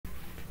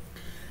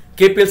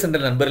KPL Center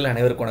நண்பர்கள்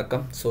அனைவருக்கும்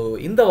வணக்கம். ஸோ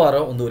இந்த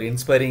வாரம் வந்து ஒரு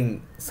இன்ஸ்பைரிங்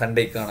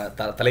சண்டேக்கான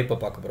தலைப்பை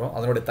பார்க்க போகிறோம்.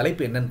 அதனுடைய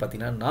தலைப்பு என்னன்னு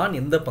பார்த்தீங்கன்னா, நான்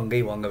எந்த பங்கை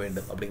வாங்க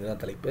வேண்டும் அப்படிங்கிறத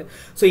தலைப்பு.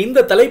 ஸோ இந்த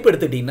தலைப்பு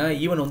எடுத்துட்டிங்கன்னா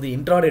ஈவன் வந்து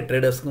இன்ட்ராடே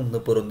ட்ரேடர்ஸ்க்கும்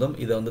வந்து பொருந்தும்.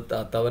 இதை வந்து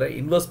தவிர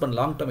இன்வெஸ்ட்மெண்ட்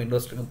லாங் டேர்ம்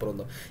இன்வெஸ்டருக்கும்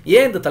பொருந்தும்.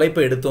 ஏன் இந்த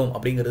தலைப்பை எடுத்தோம்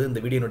அப்படிங்கிறது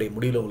இந்த வீடியோனுடைய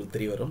முடிவில் உங்களுக்கு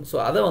தெரிய வரும். ஸோ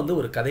அதை வந்து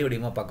ஒரு கதை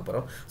வடிவமாக பார்க்க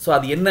போகிறோம். ஸோ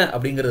அது என்ன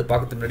அப்படிங்கிறது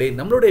பார்க்கறதுக்கு முன்னாடி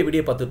நம்மளுடைய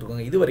வீடியோ பார்த்துட்டு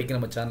இருக்கோங்க. இது வரைக்கும்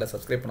நம்ம சேனலை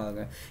சப்ஸ்கிரைப்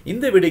பண்ணாங்க.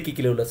 இந்த வீடியோக்கு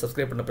கீழே உள்ள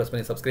சப்ஸ்கிரைப் பண்ண ப்ரெஸ்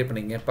பண்ணி சப்ஸ்கிரைப்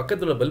பண்ணிங்க.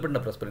 பக்கத்தில் உள்ள பெல்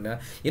பட்டனை ப்ரெஸ் பண்ணுங்க.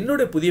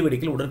 என்னுடைய புதிய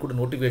வீடியோக்கள் உடனுக்குடன்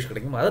நோட்டிஃபிகேஷன்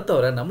கிடைக்கும். அதை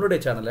தவிர நம்மளுடைய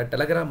சேனலில்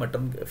டெலகிராம்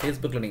மற்றும்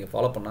ஃபேஸ்புக்கில் நீங்கள்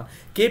ஃபாலோ பண்ணால்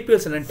KPL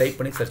Center டைப்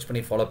பண்ணி சர்ச்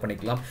பண்ணி ஃபாலோ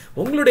பண்ணிக்கலாம்.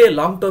 உங்களுடைய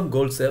லாங் டேர்ம்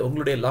கோல்ஸை,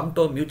 உங்களுடைய long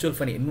term mutual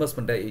fund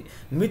இன்வெஸ்ட்மெண்ட்டை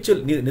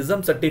mutual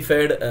நிசம்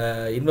certified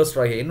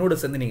investor ஆகிய என்னோட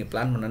சேர்ந்து நீங்கள்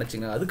பிளான் பண்ண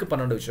நினச்சிங்க. அதுக்கு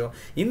பண்ண விஷயம்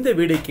இந்த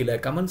வீடியோ கீழே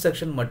கமெண்ட்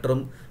செக்ஷன்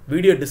மற்றும்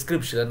வீடியோ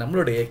டிஸ்கிரிப்ஷனில்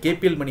நம்மளுடைய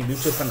KPL மணி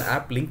மியூச்சுவல் ஃபண்ட்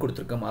ஆப் லிங்க்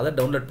கொடுத்துருக்கோம். அதை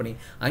டவுன்லோட் பண்ணி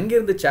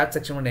அங்கேருந்து சேட்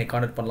செக்ஷன் என்னை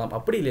கான்டெக்ட் பண்ணலாம்.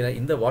 அப்படி இல்லைனா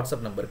இந்த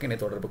வாட்ஸ்அப் நம்பருக்கு என்னை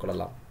தொடர்பு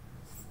கொள்ளலாம்.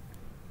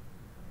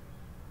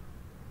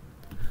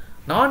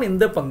 நான்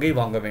இந்த பங்கை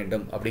வாங்க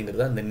வேண்டும்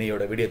அப்படிங்கிறது அந்த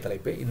இன்னையோட வீடியோ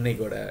தலைப்பு.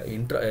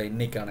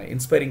 இன்னைக்கான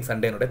இன்ஸ்பைரிங்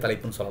சண்டேனோட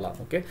தலைப்புன்னு சொல்லலாம்.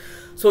 ஓகே,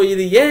 ஸோ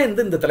இது ஏன்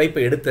இந்த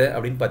தலைப்பை எடுத்தேன்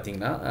அப்படின்னு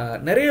பார்த்தீங்கன்னா,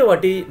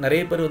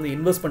 நிறைய பேர் வந்து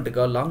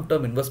இன்வெஸ்ட்மெண்ட்டுக்காக, லாங்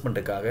டேர்ம்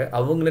இன்வெஸ்ட்மெண்ட்டுக்காக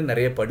அவங்களே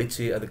நிறைய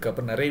படித்து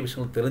அதுக்கப்புறம் நிறைய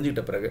விஷயங்கள்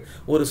தெரிஞ்சுக்கிட்ட பிறகு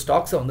ஒரு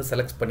ஸ்டாக்ஸை வந்து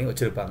செலக்ட் பண்ணி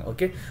வச்சுருப்பாங்க.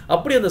 ஓகே,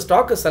 அப்படி அந்த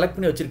ஸ்டாக்கை செலக்ட்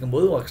பண்ணி வச்சிருக்கும்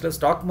போது ஆக்சுவலாக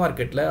ஸ்டாக்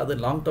மார்க்கெட்டில் அது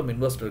long term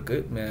இன்வெஸ்டருக்கு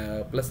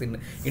plus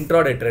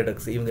intraday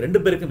traders இவங்க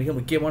ரெண்டு பேருக்கு மிக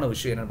முக்கியமான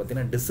விஷயம் என்னென்னு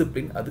பார்த்தீங்கன்னா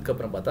டிசிப்ளின்,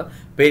 அதுக்கப்புறம் பார்த்தா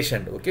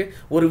பேஷண்ட். ஓகே,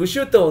 ஒரு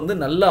விஷயத்தை வந்து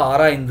நல்லா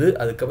ஆராய்ந்து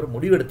அதுக்கப்புறம்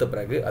முடிவெடுத்த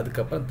பிறகு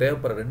அதுக்கப்புறம்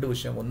தேவைப்படுற ரெண்டு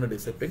விஷயம், ஒன்று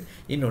டிசிப்ளின்,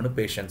 இன்னொன்று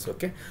பேஷன்ஸ்.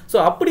 ஓகே, ஸோ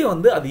அப்படி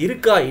வந்து அது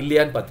இருக்கா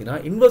இல்லையான்னு பார்த்தீங்கன்னா,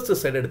 இன்வெஸ்டர்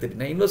சைடு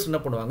எடுத்துட்டீங்கன்னா இன்வெஸ்டர் என்ன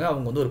பண்ணுவாங்க,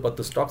 அவங்க வந்து ஒரு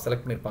 10 ஸ்டாக்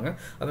செலக்ட் பண்ணியிருப்பாங்க.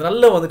 அது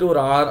நல்லா வந்துட்டு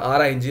ஒரு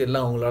ஆராய்ஞ்சு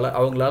எல்லாம்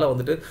அவங்களால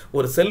வந்துட்டு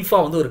ஒரு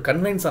செல்ஃபாக வந்து ஒரு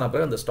கன்வின்ஸ் ஆன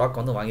பிறகு அந்த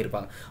ஸ்டாக் வந்து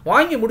வாங்கியிருப்பாங்க.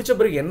 வாங்கி முடிச்ச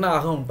பிறகு என்ன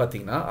ஆகும்னு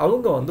பார்த்தீங்கன்னா,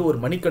 அவங்க வந்து ஒரு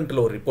மணி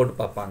கண்ட்ரோல் ஒரு ரிப்போர்ட்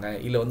பார்ப்பாங்க,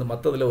 இல்லை வந்து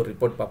மற்றதில் ஒரு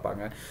ரிப்போர்ட்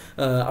பார்ப்பாங்க.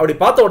 அப்படி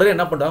பார்த்த உடனே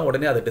என்ன பண்ணுவாங்க,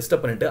 உடனே அதை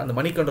டிஸ்டர்ப் பண்ணிட்டு அந்த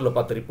மணி கண்ட்ரோலில்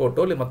பார்த்த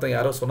ரிப்போர்ட்டோ இல்லை மற்ற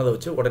யாரோ சொன்னதை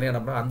வச்சு உடனே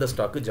என்ன பண்ணுவாங்க, அந்த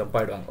ஸ்டாக்கு ஜம்ப்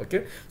ஆயிடுவாங்க. ஓகே,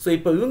 ஸோ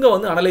இப்போ இவங்க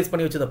வந்து அனலைஸ்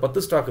பண்ணி வச்சு அந்த 10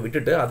 ஸ்டாக்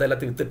விட்டுட்டு அதை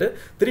எல்லாத்தையும் வித்துட்டு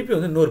திருப்பி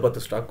வந்து இன்னொரு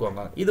 10 ஸ்டாக்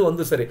வாங்குவாங்க. இது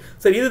வந்து சரி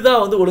இதுதான்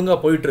வந்து ஒழுங்காக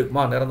போயிட்டு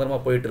இருக்குமா, நிரந்தரமாக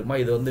போயிட்டு இருக்குமா,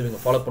 இது வந்து இவங்க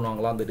ஃபாலோ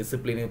பண்ணுவாங்களா அந்த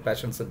டிசிப்ளின்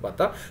பேஷன்ஸ்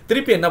பார்த்தா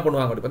திருப்பி என்ன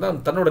பண்ணுவாங்க அப்படின்னு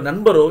பார்த்தா, தன்னோட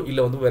நண்பரோ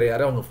இல்லை வந்து வேற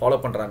யாரோ அவங்க ஃபாலோ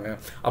பண்ணுறாங்க.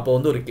 அப்போ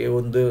வந்து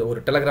ஒரு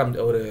டெலகிராம்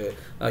ஒரு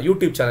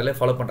யூடியூப் சேனலே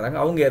ஃபாலோ பண்ணுறாங்க,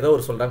 அவங்க ஏதோ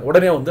ஒரு சொல்கிறாங்க,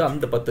 உடனே வந்து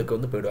அந்த 10க்கு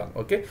வந்து போயிடுவாங்க.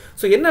 ஓகே,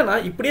 ஸோ என்னன்னா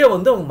இப்படியே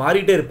வந்து அவங்க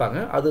மாறிட்டே இருப்பாங்க.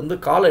 அது வந்து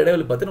கால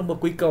இடைவெளி பார்த்து ரொம்ப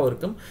குயிக்காகவும்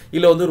இருக்கும்.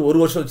 இல்லை வந்து ஒரு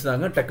வருஷம்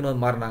வச்சுருந்தாங்க டக்குனு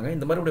மாறினாங்க,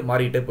 இந்த மாதிரி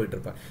மாறிட்டே போயிட்டு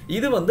இருப்பேன்.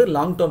 இது வந்து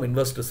long term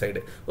investor side.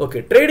 Okay,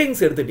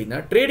 tradings எடுத்துட்டீங்கன்னா,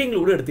 ட்ரேடிங்ல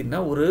கூட எடுத்தீங்கன்னா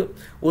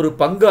ஒரு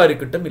பங்கா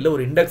இருக்கட்டும் இல்லை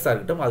ஒரு இண்டெக்ஸாக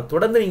இருக்கட்டும், அது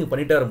தொடர்ந்து நீங்கள்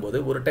பண்ணிட்டே வரும்போது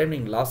ஒரு டைம்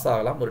நீங்கள் லாஸ்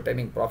ஆகலாம், ஒரு டைம்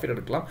நீங்கள் ப்ராஃபிட்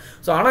எடுக்கலாம்.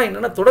 ஸோ ஆனால்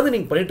என்னன்னா தொடர்ந்து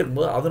நீங்கள் பண்ணிட்டு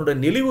இருக்கும்போது அதனோட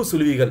நெளிவு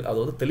சுழிவுகள் அது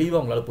வந்து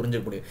தெளிவாக உங்களால்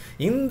புரிஞ்சுக்க முடியும்.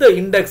 இந்த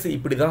இண்டெக்ஸ்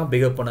இப்படி தான்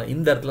பிஹேவ் பண்ண,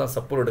 இந்த இடத்துல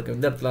சப்போர்ட் எடுக்கும்,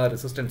 இந்த இடத்துல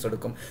ரெசிஸ்டன்ஸ்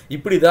எடுக்கும்,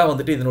 இப்படி தான்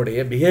வந்துட்டு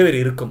இதனுடைய பிஹேவியர்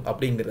இருக்கும்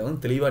அப்படிங்கிறத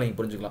வந்து தெளிவாக நீங்கள்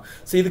புரிஞ்சுக்கலாம்.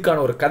 ஸோ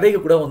இதுக்கான ஒரு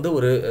கதைக்கு கூட வந்து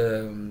ஒரு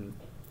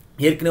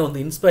ஏற்கனவே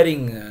வந்து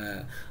இன்ஸ்பைரிங்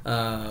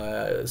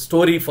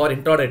ஸ்டோரி ஃபார்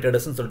இன்ட்ராடே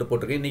ட்ரேடர்ஸ்னு சொல்லிட்டு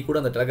போட்டிருக்கேன். இன்றைக்கி கூட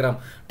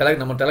அந்த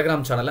நம்ம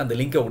டெலகிராம் சேனலில் அந்த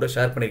லிங்கை கூட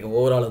ஷேர் பண்ணியிருக்கோம்.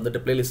 ஓவரால் வந்துட்டு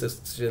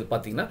பிளேலிஸ்ட்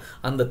பார்த்தீங்கன்னா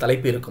அந்த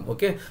தலைப்பு இருக்கும்.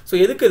 ஓகே, ஸோ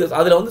எதுக்கு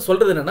அதில் வந்து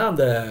சொல்கிறது என்னென்னா,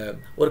 அந்த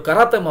ஒரு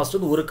கராத்தே மாஸ்டர்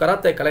வந்து ஒரு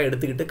கராத்தே கலை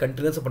எடுத்துக்கிட்டு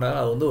கண்டினியூஸ் பண்ணாங்க,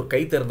 அது வந்து ஒரு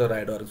கை தேர்ந்தவர்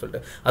ஆகிடுவார்னு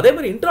சொல்லிட்டு. அதே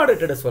மாதிரி இன்ட்ராடே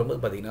ட்ரேடர்ஸ்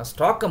வரும்போது பார்த்தீங்கன்னா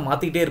ஸ்டாக்கை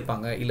மாற்றிக்கிட்டே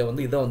இருப்பாங்க, இல்லை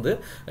வந்து இதை வந்து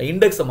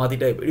இண்டெக்ஸை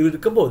மாற்றிட்டே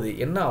இருக்கும்போது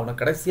என்ன ஆகுனா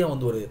கடைசியாக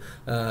வந்து ஒரு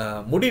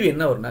முடிவு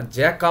என்ன வரும்னா,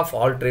 Jack of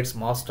all trades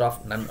master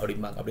of நன்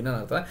அப்படிம்பாங்க. அப்படின்னா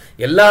அர்த்தம்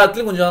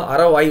எல்லாத்துலையும் கொஞ்சம்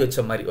வாய் வச்ச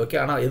மாதிரி. ஓகே,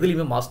 ஆனால்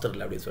எதுலையுமே மாஸ்டர்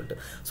இல்லை அப்படின்னு சொல்லிட்டு.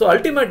 ஸோ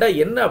அல்டிமேட்டாக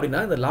என்ன அப்படின்னா,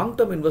 இந்த லாங்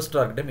டேர்ம்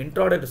இன்வெஸ்டராக இருக்கட்டும்,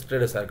 இன்ட்ராடே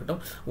ட்ரேடர்ஸாக இருக்கட்டும்,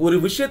 ஒரு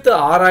விஷயத்தை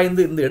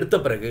ஆராய்ந்து எடுத்த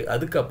பிறகு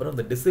அதுக்கப்புறம்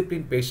இந்த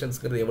டிசிப்ளின்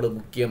பேஷன்ஸ்ங்கிறது எவ்வளோ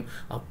முக்கியம்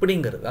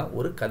அப்படிங்கிறது தான்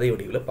ஒரு கதை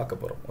வடிவில்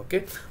பார்க்க போகிறோம். ஓகே,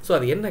 ஸோ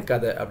அது என்ன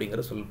கதை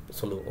அப்படிங்கிறத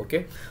சொல்லுவோம். ஓகே,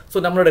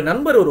 ஸோ நம்மளோட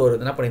நண்பர் ஒரு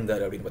என்ன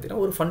பண்ணியிருந்தார் அப்படின்னு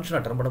பார்த்தீங்கன்னா, ஒரு ஃபங்க்ஷன்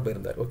அட்டன் பண்ண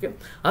போயிருந்தார். ஓகே,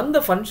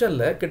 அந்த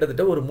ஃபங்க்ஷனில்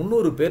கிட்டத்தட்ட ஒரு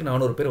 300 பேர்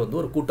 400 பேர் வந்து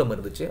ஒரு கூட்டம்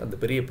இருந்துச்சு, அந்த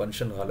பெரிய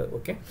ஃபங்க்ஷன் ஹால்.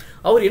 ஓகே,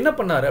 அவர் என்ன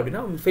பண்ணார்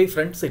அப்படின்னா,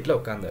 ஃப்ரண்ட் சைட்டில்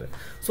உட்காந்தார்.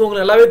 ஸோ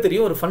உங்களுக்கு நல்லாவே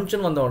தெரியும், ஒரு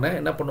ஃபங்க்ஷன் வந்தோடனே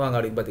என்ன பண்ணுவாங்க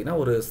அப்படின்னு பார்த்தீங்கன்னா,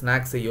 ஒரு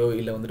ஸ்நாக்ஸையோ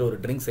இல்லை வந்துட்டு ஒரு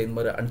ட்ரிங்க்ஸ் இந்த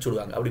மாதிரி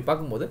அனுப்பிச்சுடுவாங்க. அப்படி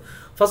பார்க்கும்போது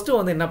ஃபஸ்ட்டு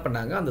வந்து என்ன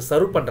பண்ணாங்க, அந்த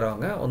சர்வ்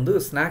பண்ணுறவங்க வந்து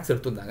ஸ்நாக்ஸ்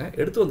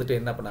எடுத்து வந்துட்டு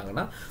என்ன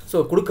பண்ணாங்கன்னா, ஸோ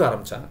கொடுக்க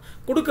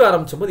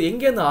ஆரம்பிச்சபோது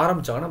எங்கேருந்து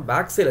ஆரம்பிச்சாங்கன்னா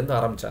பேக்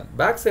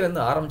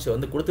சைட்லேருந்து ஆரம்பிச்சு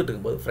வந்து கொடுத்துட்டு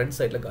இருக்கும்போது ஃப்ரண்ட்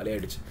சைடில் காலி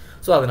ஆகிடுச்சு.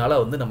 ஸோ அதனால்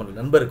வந்து நம்ம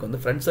நண்பருக்கு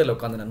வந்து ஃப்ரண்ட் சைடில்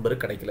உட்காந்த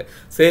நண்பருக்கு கிடைக்கல.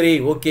 சரி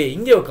ஓகே,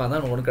 இங்கே உட்காந்தா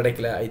நமக்கு ஒன்றும்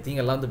கிடைக்கல, ஐ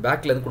திங்க் எல்லாம் வந்து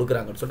பேக்லேருந்து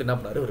கொடுக்குறாங்கன்னு சொல்லிட்டு என்ன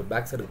பண்ணார், ஒரு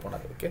பேக் சைடுக்கு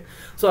போனார். ஓகே,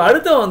 ஸோ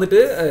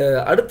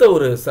அடுத்த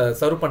ஒரு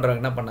சர்வ்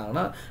பண்ணுறவங்க என்ன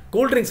பண்ணாங்கன்னா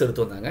கூல்ட்ரிங்க்ஸ்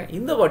எடுத்து வந்தாங்க.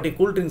 இந்த வாட்டி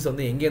கூல்ட்ரிங்க்ஸ்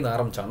வந்து எங்கேருந்து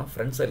ஆரம்பிச்சாங்கன்னா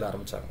ஃப்ரண்ட் சைடில்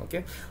ஆரம்பிச்சாங்க. ஓகே,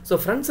 ஸோ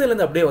ஃப்ரண்ட்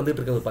சைட்லேருந்து அப்படியே வந்துட்டு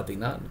இருக்கிறது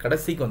பார்த்தீங்கன்னா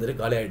கடைசிக்கு வந்துட்டு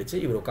காலி ஆகிடுச்சு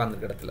இவர்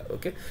உட்காந்துருக்க இடத்துல.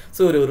 ஓகே,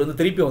 ஸோ இவர் வந்து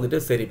திருப்பி வந்துட்டு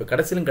சரி இப்போ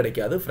கடைசியிலும்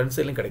கிடைக்காது, ஃப்ரண்ட்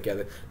சைட்லையும்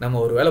கிடைக்காது, நம்ம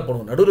ஒரு வேலை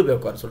பண்ணுவோம், நடுவில் போய்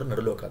உட்கார சொல்லிட்டு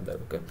நடுவில் உட்காந்தார்.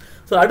 ஓகே,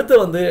 ஸோ அடுத்து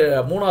வந்து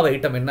 3வது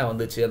ஐட்டம் என்ன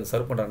வந்துச்சு, அந்த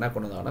சர்வ் பண்ணுற என்ன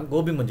கொண்டு வந்தாங்கன்னா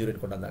கோபி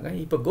மஞ்சூரியன் கொண்டு வந்தாங்க.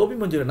 இப்போ கோபி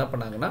மஞ்சூரியன் என்ன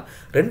பண்ணாங்கன்னா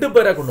 2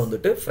 பேராக கொண்டு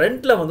வந்துட்டு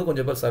ஃப்ரண்ட்டில் வந்து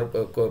கொஞ்சம் பேர்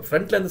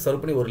ஃப்ரண்ட்லேருந்து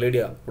சர்வ் பண்ணி ஒரு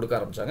லேடியாக கொடுக்க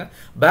ஆரம்பிச்சாங்க,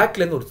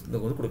 பேக்லேருந்து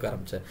ஒரு கொடுக்க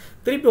ஆரம்பித்தேன்.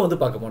 திருப்பி வந்து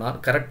பார்க்க போனால்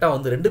கரெக்டாக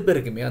வந்து 2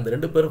 பேருக்குமே அந்த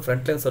 2 பேரும்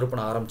ஃப்ரண்ட் லைன் சர்வ்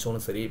பண்ண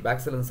ஆரம்பிச்சோன்னு சரி, பேக்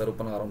சைட்ல சர்வ்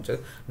பண்ண ஆரம்பிச்சு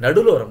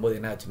நடுவில் வரும்போது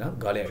என்ன ஆச்சுன்னா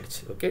காலி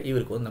ஆயிடுச்சு. ஓகே,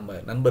 இவருக்கு வந்து நம்ம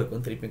நண்பருக்கு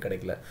வந்து திருப்பி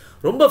கிடைக்கல.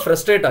 ரொம்ப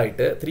ஃப்ரஸ்ட்ரேட்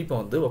ஆகிட்டு திருப்பி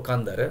வந்து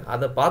உட்காந்தாரு.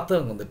 அதை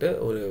பார்த்தவங்க வந்துட்டு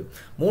ஒரு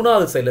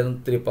 3வது சைட்லேருந்து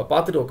திருப்பி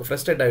பார்த்துட்டு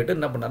ஃப்ரஸ்ட்ரேட் ஆகிட்டு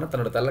என்ன பண்ணாருன்னா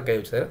தன்னோட தலை கை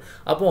வச்சாரு.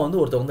 அப்போ வந்து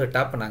ஒருத்தர் வந்து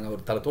டேப் பண்ணாங்க,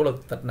 ஒரு தோலை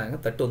தட்டினாங்க,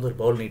 தட்டு வந்து ஒரு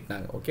பவுல்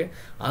நீட்டினாங்க. ஓகே,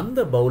 அந்த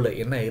பவுலில்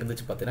என்ன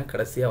இருந்துச்சு பார்த்தீங்கன்னா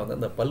கடைசியாக வந்து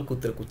அந்த பல்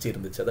குத்துற குச்சி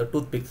இருந்துச்சு, அதாவது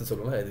டூத் பிக்ஸ்னு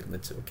சொல்லலாம், அது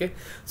இருந்துச்சு. ஓகே,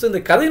 ஸோ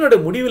இந்த கதையினோட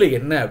முடிவில்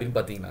என்ன அப்படின்னு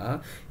பார்த்தீங்கன்னா,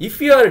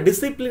 if you are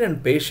discipline and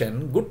fashion,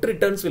 good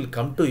returns will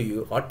come to you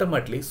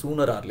automatically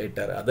sooner R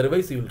later,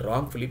 otherwise you will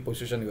wrongfully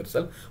position your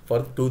self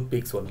for tooth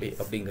fix only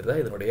அப்படிங்கிறத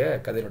இதனுடைய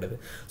கதையினோடது.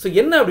 ஸோ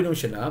என்ன அப்படின்னு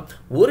விஷயம்னா,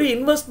 ஒரு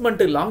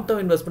இன்வெஸ்ட்மெண்ட் லாங்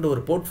டேர்ம் இன்வெஸ்ட்மெண்ட்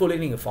ஒரு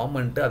portfolio நீங்கள் form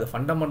பண்ணிட்டு அது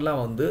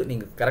ஃபண்டமெண்டலாக வந்து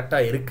நீங்கள்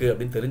கரெக்டாக இருக்குது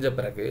அப்படின்னு தெரிஞ்ச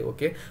பிறகு,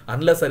 ஓகே,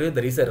 அன்லஸ் அறிவு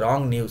there is a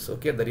wrong news.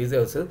 Okay, there is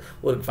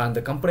ஒரு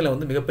அந்த கம்பெனியில்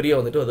வந்து மிகப்பெரிய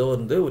வந்துட்டு ஏதோ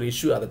வந்து ஒரு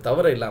இஷ்யூ அதை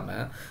தவிர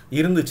இல்லாமல்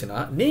இருந்துச்சுன்னா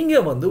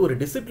நீங்கள் வந்து ஒரு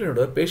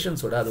டிசிப்ளினோட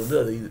பேஷன்ஸோட அது வந்து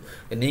அது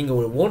நீங்கள்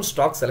ஒரு ஓன்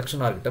ஸ்டாக்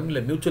செலெக்ஷனாக இருக்கட்டும்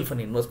இல்லை மியூச்சுவல்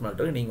ஃபண்ட் இன்வெஸ்ட்மெண்ட்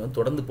ஆகட்டும் நீங்கள் வந்து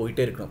தொடர்ந்து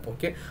போயிட்டே இருக்கணும்.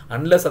 Okay,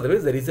 unless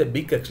otherwise there is a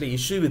big actually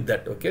issue with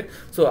that. Okay,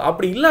 so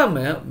அப்படி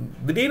இல்லாமல்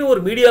திடீர்னு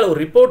ஒரு மீடியாவில் ஒரு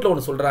ரிப்போர்ட்டில்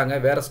ஒன்று சொல்கிறாங்க,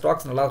 வேறு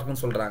ஸ்டாக்ஸ் நல்லா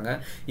இருக்குன்னு சொல்கிறாங்க,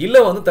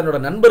 இல்லை வந்து தன்னோட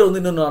நண்பர்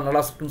வந்து இன்னும்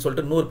நல்லா இருக்குன்னு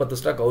சொல்லிட்டு 110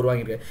 ஸ்டாக் அவர்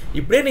வாங்கியிருக்கேன்,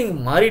 இப்படியே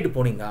நீங்கள் மாறிட்டு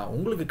போனீங்கன்னா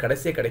உங்களுக்கு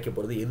கடைசியாக கிடைக்க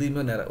போகிறது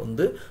எதுவுமே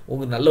வந்து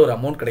உங்களுக்கு நல்ல ஒரு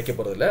அமௌண்ட் கிடைக்க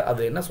போகிறது இல்லை.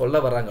 அது என்ன சொல்ல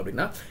வராங்க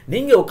அப்படின்னா,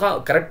 நீங்கள்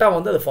கரெக்டாக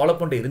வந்து அதை ஃபாலோ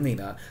பண்ணிட்டு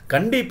இருந்தீங்கன்னா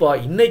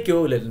கண்டிப்பாக இன்னைக்கோ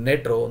இல்லை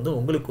நேற்றோ வந்து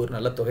உங்களுக்கு ஒரு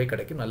நல்ல தொகை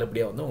கிடைக்கும்,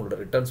 நல்லபடியாக வந்து உங்களோட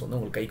ரிட்டர்ன்ஸ் வந்து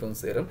உங்களுக்கு கைக்கு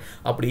வந்து சேரும்.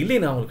 அப்படி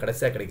இல்லைன்னா உங்களுக்கு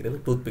கடைசியாக கிடைக்கிறது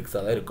டூத்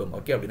பிக்ஸாக தான் இருக்கும்.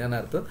 ஓகே, அப்படின்னா என்ன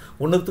அர்த்தம்,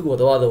 ஒன்றுத்துக்கு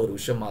உதவாத ஒரு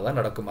விஷயமாக தான்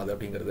நடக்கும் அது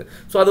அப்படிங்கிறது.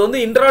 ஸோ அது வந்து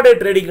இன்ட்ராடே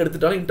ட்ரேடிங்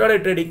எடுத்துட்டாலும் இன்ட்ராடே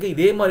ட்ரேடிங்க்கு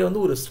இதே மாதிரி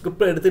வந்து ஒரு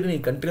ஸ்கிரிப்டை எடுத்துகிட்டு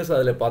நீங்கள் கண்டினியூஸாக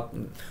அதில்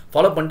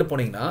ஃபாலோ பண்ணிட்டு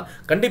போனீங்கன்னா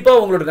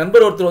கண்டிப்பாக உங்களோட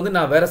நண்பர் ஒருத்தர் வந்து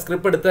நான் வேறு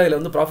ஸ்கிரிப்ட் எடுத்து அதில்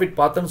வந்து ப்ராஃபிட்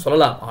பார்த்தேன்னு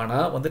சொல்லலாம்.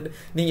 ஆனால் வந்துட்டு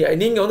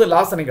நீங்கள் வந்து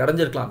லாஸ் அன்னைக்கு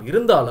அடைஞ்சிருக்கலாம்.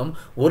 இருந்தாலும்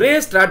ஒரே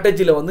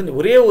ஸ்ட்ராட்டஜியில் வந்து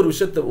ஒரே ஒரு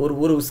விஷயத்தை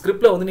ஒரு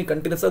ஸ்கிரிப்டில் வந்து நீ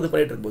கண்டினியூஸாக இது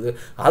பண்ணிட்டு இருக்கும்போது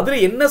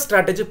அதில் என்ன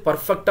ஸ்ட்ராட்டஜி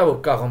பர்ஃபெக்டாக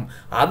ஒர்க் ஆகும்,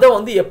 அதை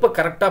வந்து எப்போ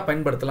கரெக்டாக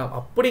பயன்படுத்தலாம்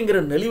அப்படிங்கிற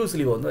நெளிவு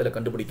சுழிவை வந்து அதில்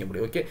கண்டுபிடிக்க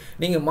முடியும். ஓகே,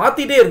 நீங்கள்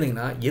மாற்றிட்டே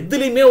இருந்தீங்கன்னா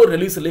எதுலையுமே ஒரு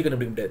நெளிவு சுழிவை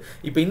கண்டுபிடிக்க முடியாது.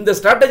 இப்போ இந்த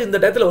ஸ்ட்ராட்டஜி இந்த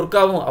டயத்தில் ஒர்க்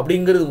ஆகும்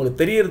அப்படிங்கிறது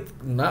உங்களுக்கு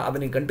தெரியறதுன்னா அதை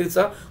நீங்கள்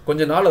கண்டினியூஸாக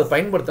கொஞ்ச நாள் அதை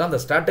பயன்படுத்தினா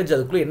அந்த ஸ்ட்ராட்டஜி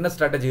அதுக்குள்ளே என்ன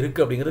ஸ்ட்ராட்டஜி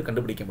இருக்குது அப்படிங்கிறது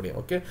கண்டுபிடிக்க முடியும்.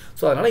 ஓகே,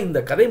 ஸோ அதனால் இந்த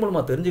கதை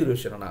மூலமாக தெரிஞ்சுக்கிற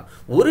விஷயம்னா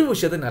ஒரு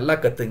விஷயத்தை நல்லா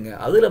கற்றுங்க,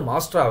 அதில்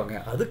மாஸ்டர் ஆகுங்க,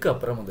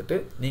 அதுக்கப்புறம் வந்துட்டு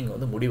நீங்கள்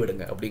வந்து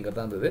முடிவெடுங்க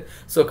அப்படிங்கிறதா இருந்தது.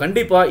 ஸோ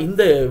கண்டிப்பாக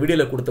இந்த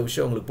வீடியோவில் கொடுத்த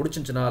விஷயம் உங்களுக்கு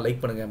பிடிச்சிருந்துச்சுன்னா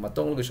லைக் பண்ணுங்கள்,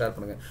 மற்றவங்களுக்கு ஷேர்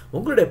பண்ணுங்கள்,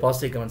 உங்களுடைய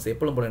பாசிட்டிவ் கமெண்ட்ஸ்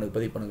எப்பளும் போல எனக்கு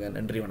பதிவு பண்ணுங்கள்.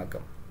 நன்றி,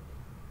 வணக்கம்.